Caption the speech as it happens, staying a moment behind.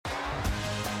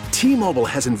T-Mobile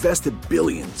has invested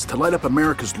billions to light up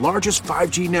America's largest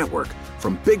 5G network,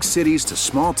 from big cities to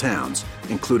small towns,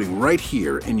 including right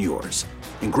here in yours.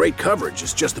 And great coverage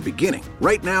is just the beginning.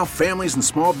 Right now, families and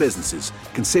small businesses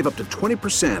can save up to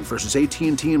 20% versus AT&T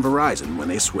and Verizon when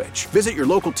they switch. Visit your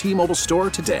local T-Mobile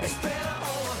store today.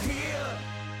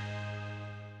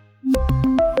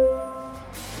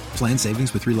 Plan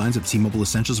savings with 3 lines of T-Mobile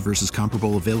Essentials versus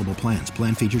comparable available plans.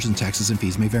 Plan features and taxes and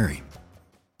fees may vary.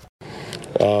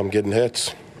 Getting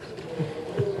hits.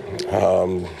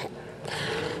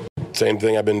 Same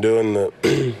thing I've been doing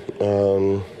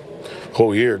the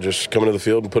whole year, just coming to the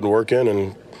field and putting work in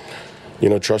and,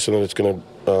 trusting that it's going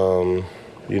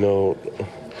to,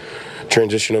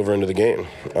 transition over into the game.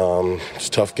 It's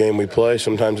a tough game we play.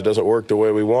 Sometimes it doesn't work the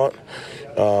way we want.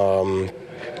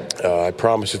 I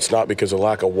promise it's not because of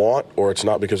lack of want or it's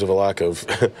not because of a lack of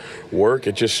work.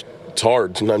 It's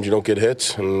hard. Sometimes you don't get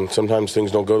hits, and sometimes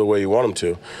things don't go the way you want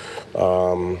them to.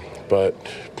 But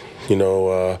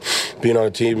being on a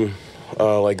team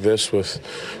like this with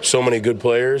so many good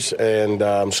players and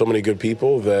so many good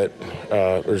people that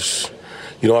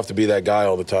you don't have to be that guy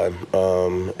all the time.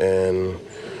 And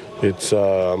it's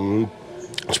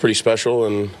pretty special,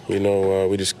 and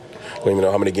we just don't even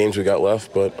know how many games we got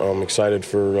left, but I'm excited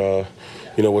for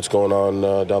what's going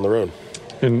on down the road.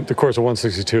 In the course of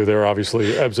 162, there are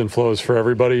obviously ebbs and flows for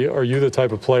everybody. Are you the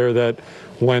type of player that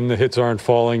when the hits aren't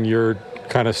falling, you're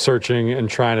kind of searching and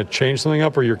trying to change something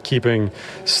up, or you're keeping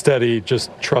steady, just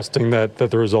trusting that the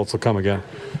results will come again?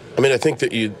 I mean, I think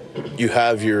that you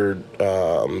have your,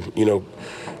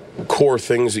 core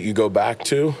things that you go back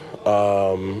to.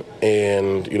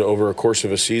 And over a course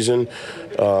of a season,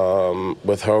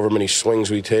 with however many swings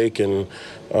we take and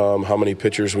how many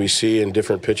pitchers we see and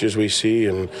different pitches we see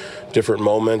and different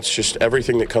moments, just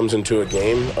everything that comes into a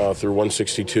game through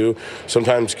 162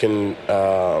 sometimes can,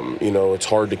 it's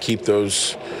hard to keep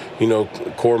those,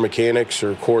 core mechanics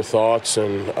or core thoughts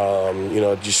and,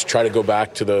 just try to go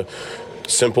back to the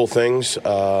simple things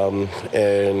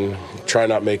and try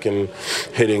not making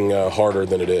hitting harder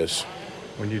than it is.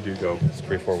 When you do go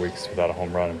 3-4 weeks without a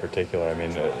home run in particular, I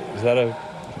mean, is that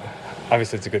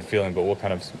obviously it's a good feeling, but what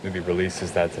kind of maybe release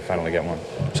is that to finally get one?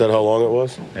 Is that how long it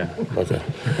was? Yeah. Okay.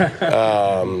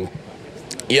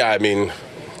 I mean,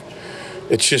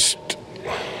 it's just,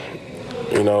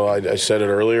 I said it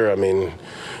earlier, I mean,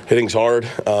 hitting's hard,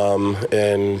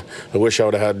 and I wish I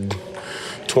would have had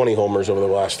 20 homers over the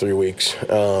last 3 weeks.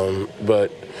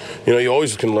 But, you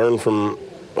always can learn from,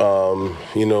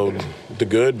 the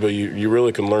good, but you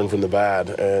really can learn from the bad.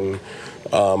 And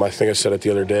I think I said it the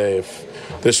other day, if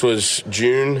this was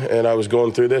June and I was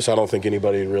going through this, I don't think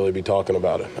anybody would really be talking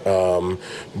about it.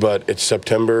 But it's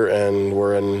September and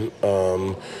we're in,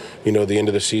 the end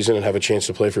of the season and have a chance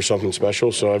to play for something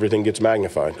special, so everything gets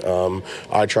magnified.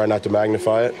 I try not to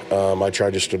magnify it. I try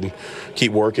just to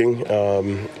keep working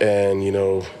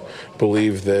and,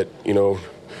 believe that,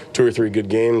 2 or 3 good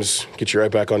games get you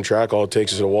right back on track. All it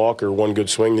takes is a walk or one good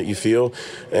swing that you feel,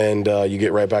 and you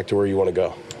get right back to where you want to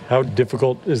go. How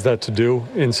difficult is that to do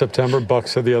in September? Buck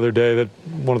said the other day that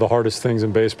one of the hardest things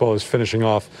in baseball is finishing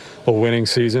off a winning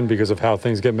season because of how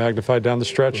things get magnified down the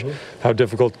stretch. Mm-hmm. How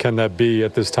difficult can that be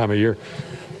at this time of year?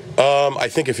 I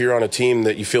think if you're on a team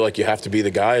that you feel like you have to be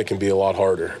the guy, it can be a lot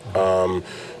harder.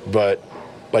 But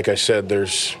like I said,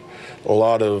 there's a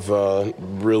lot of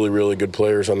really, really good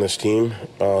players on this team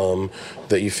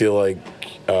that you feel like,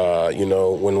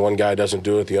 when one guy doesn't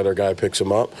do it, the other guy picks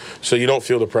him up. So you don't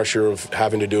feel the pressure of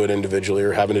having to do it individually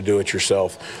or having to do it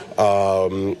yourself.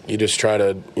 You just try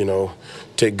to,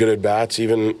 take good at-bats,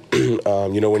 even,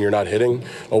 when you're not hitting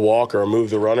a walk or a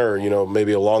move the runner or,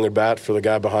 maybe a long at-bat for the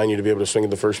guy behind you to be able to swing at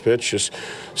the first pitch. Just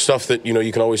stuff that,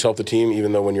 you can always help the team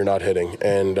even though when you're not hitting.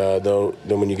 And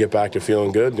then when you get back to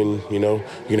feeling good, then, you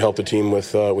can help the team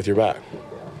with your bat.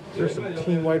 Is there some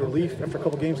team-wide relief after a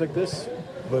couple games like this?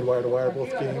 Led wire to wire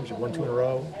both games, you won 2 in a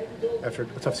row. After a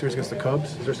tough series against the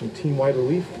Cubs, is there some team-wide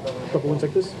relief a couple wins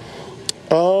like this?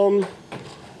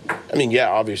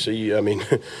 Obviously,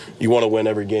 you want to win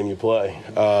every game you play.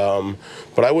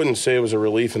 But I wouldn't say it was a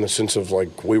relief in the sense of,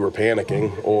 like, we were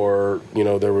panicking or,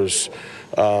 there was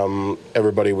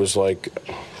everybody was, like,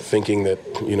 thinking that,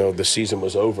 the season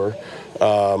was over.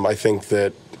 I think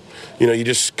that, you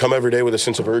just come every day with a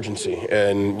sense of urgency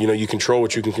and, you control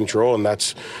what you can control, and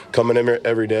that's coming in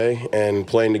every day and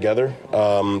playing together.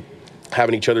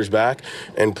 Having each other's back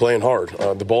and playing hard.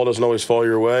 The ball doesn't always fall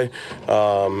your way.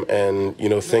 And,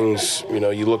 things,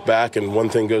 you look back and one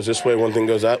thing goes this way, one thing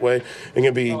goes that way. It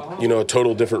can be, a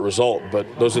total different result. But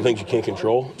those are things you can't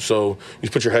control. So you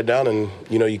put your head down and,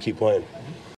 you keep playing.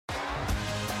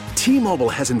 T-Mobile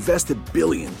has invested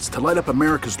billions to light up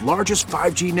America's largest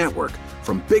 5G network,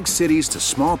 from big cities to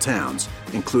small towns,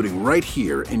 including right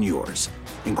here in yours.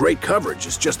 And great coverage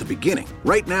is just the beginning.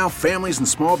 Right now, families and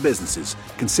small businesses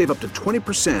can save up to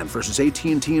 20% versus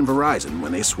AT&T and Verizon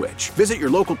when they switch. Visit your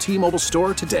local T-Mobile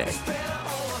store today.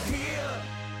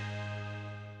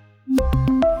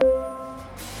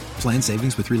 Plan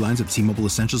savings with 3 lines of T-Mobile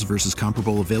Essentials versus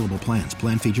comparable available plans.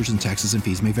 Plan features and taxes and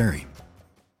fees may vary.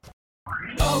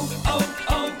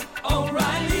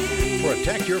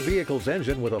 Protect your vehicle's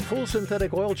engine with a full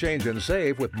synthetic oil change and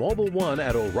save with Mobil 1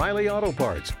 at O'Reilly Auto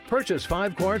Parts. Purchase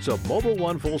 5 quarts of Mobil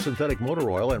 1 full synthetic motor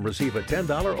oil and receive a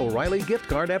 $10 O'Reilly gift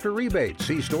card after rebate.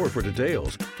 See store for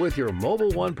details. With your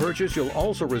Mobil 1 purchase, you'll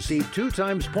also receive 2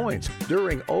 times points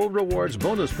during O Rewards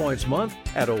Bonus Points Month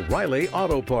at O'Reilly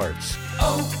Auto Parts.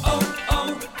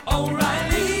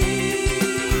 O'Reilly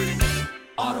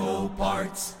Auto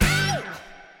Parts.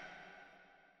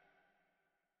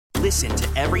 Listen to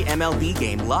every MLB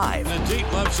game live. In the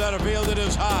deep left center field, it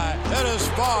is high, it is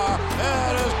far,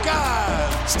 it is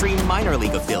gone. Stream minor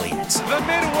league affiliates. The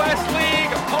Midwest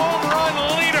League home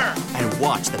run leader. And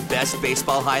watch the best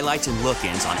baseball highlights and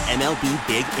look-ins on MLB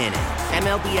Big Inning.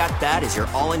 MLB At Bat is your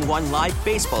all-in-one live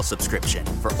baseball subscription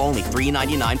for only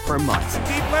 $3.99 per month.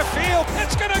 Deep left field,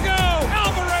 it's gonna go.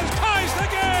 Alvarez ties the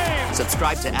game.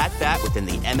 Subscribe to At Bat within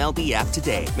the MLB app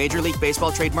today. Major League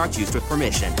Baseball trademarks used with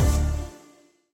permission.